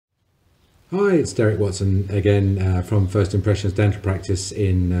Hi, it's Derek Watson again from First Impressions Dental Practice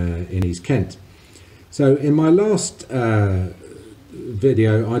in East Kent. So in my last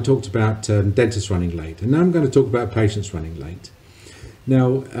video I talked about dentists running late, and now I'm going to talk about patients running late.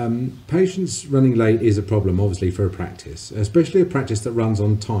 Now patients running late is a problem obviously for a practice, especially a practice that runs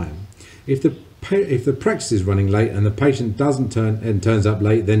on time. If the practice is running late and the patient turns up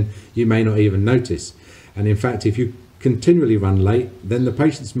late, then you may not even notice. And in fact, if you continually run late, then the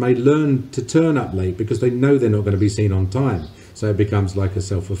patients may learn to turn up late because they know they're not going to be seen on time. So it becomes like a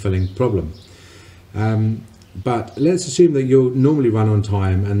self-fulfilling problem. But let's assume that you'll normally run on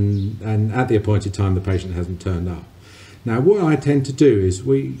time and at the appointed time the patient hasn't turned up. Now what I tend to do is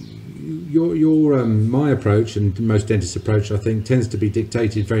my approach, and most dentists' approach I think, tends to be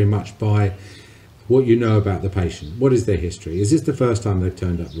dictated very much by what you know about the patient. What is their history? Is this the first time they've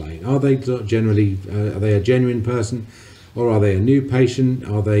turned up late? Are they generally are they a genuine person, or are they a new patient?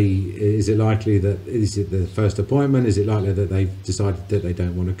 Is it likely that is it the first appointment? Is it likely that they've decided that they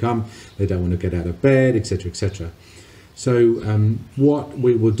don't want to come, they don't want to get out of bed, etc., etc.? So what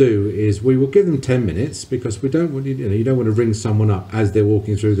we will do is we will give them 10 minutes, because we don't want you don't want to ring someone up as they're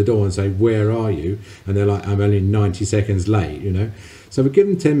walking through the door and say, "Where are you?" and they're like, "I'm only 90 seconds late," So we give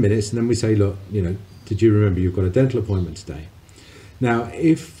them 10 minutes and then we say, "Look, did you remember you've got a dental appointment today?" Now,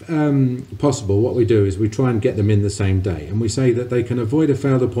 if possible, what we do is we try and get them in the same day, and we say that they can avoid a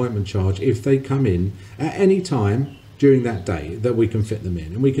failed appointment charge if they come in at any time during that day that we can fit them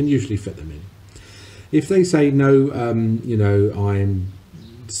in, and we can usually fit them in. If they say no, I'm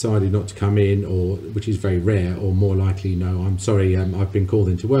decided not to come in, or which is very rare, or more likely, no, I'm sorry, I've been called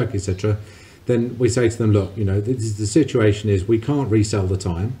into work, etc., then we say to them, look, the situation is we can't resell the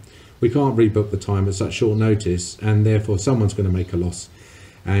time, we can't rebook the time at such short notice, and therefore someone's going to make a loss,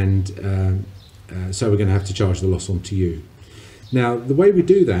 and so we're going to have to charge the loss onto you. Now, the way we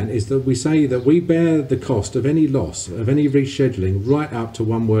do that is that we say that we bear the cost of any loss, of any rescheduling, right up to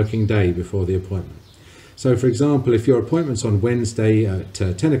 1 working day before the appointment. So, for example, if your appointment's on Wednesday at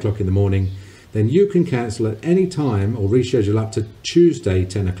 10 o'clock in the morning, then you can cancel at any time or reschedule up to Tuesday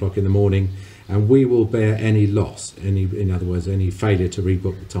 10 o'clock in the morning, and we will bear any loss, in other words, any failure to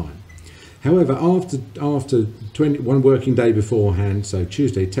rebook the time. However, after 1 working day beforehand, so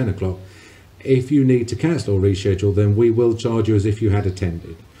Tuesday 10 o'clock, if you need to cancel or reschedule, then we will charge you as if you had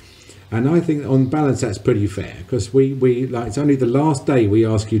attended. And I think on balance that's pretty fair, because it's only the last day we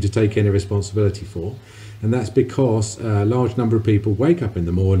ask you to take any responsibility for, and that's because a large number of people wake up in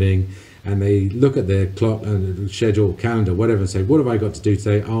the morning and they look at their clock and schedule, calendar, whatever, and say, "What have I got to do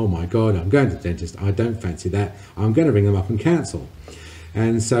today? Oh my God, I'm going to the dentist. I don't fancy that. I'm going to ring them up and cancel."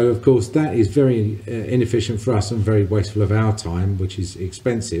 And so, of course, that is very inefficient for us and very wasteful of our time, which is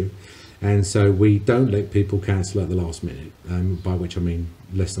expensive. And so we don't let people cancel at the last minute, by which I mean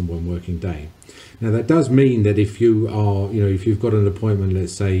less than 1 working day. Now, that does mean that if you are, if you've got an appointment,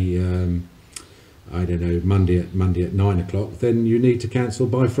 let's say, I don't know, Monday at 9 o'clock, then you need to cancel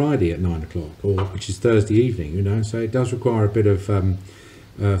by Friday at 9 o'clock, or which is Thursday evening, so it does require a bit of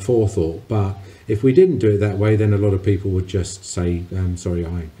forethought. But if we didn't do it that way, then a lot of people would just say, "Sorry,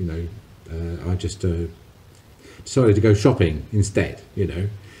 I just decided to go shopping instead."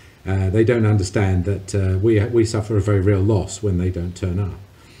 They don't understand that we suffer a very real loss when they don't turn up.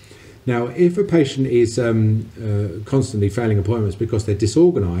 Now, if a patient is constantly failing appointments because they're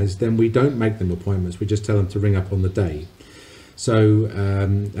disorganized, then we don't make them appointments. We just tell them to ring up on the day. So,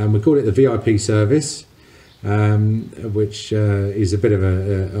 and we call it the VIP service, which is a bit of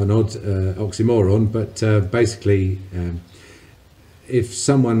an odd oxymoron, but basically, if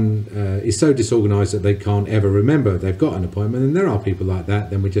someone is so disorganized that they can't ever remember they've got an appointment, and there are people like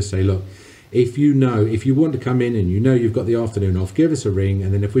that, then we just say, look, if you want to come in and you've got the afternoon off, give us a ring,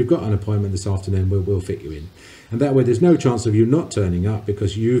 and then if we've got an appointment this afternoon, we'll fit you in. And that way there's no chance of you not turning up,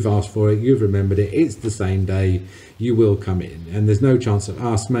 because you've asked for it, you've remembered it, it's the same day, you will come in. And there's no chance of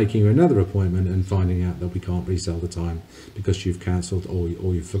us making another appointment and finding out that we can't resell the time because you've cancelled or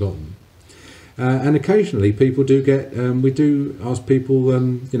you've forgotten. And occasionally people do get, we do ask people,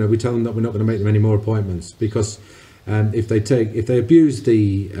 we tell them that we're not going to make them any more appointments, because if they abuse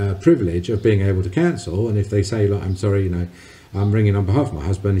the privilege of being able to cancel, and if they say, like, "I'm sorry, I'm ringing on behalf of my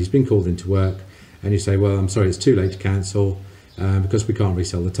husband, he's been called into work," and you say, "Well, I'm sorry, it's too late to cancel because we can't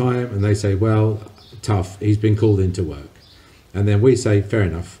resell the time," and they say, "Well, tough, he's been called into work," and then we say, "Fair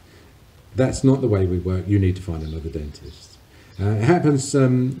enough, that's not the way we work, you need to find another dentist." It happens,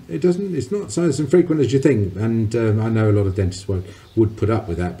 it's not so as infrequent as you think, and I know a lot of dentists would put up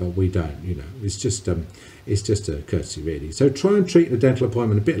with that, but we don't, it's just a courtesy, really. So try and treat a dental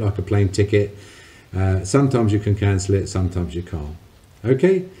appointment a bit like a plane ticket. Sometimes you can cancel it, sometimes you can't.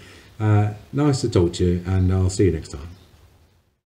 Okay, Nice to talk to you, and I'll see you next time.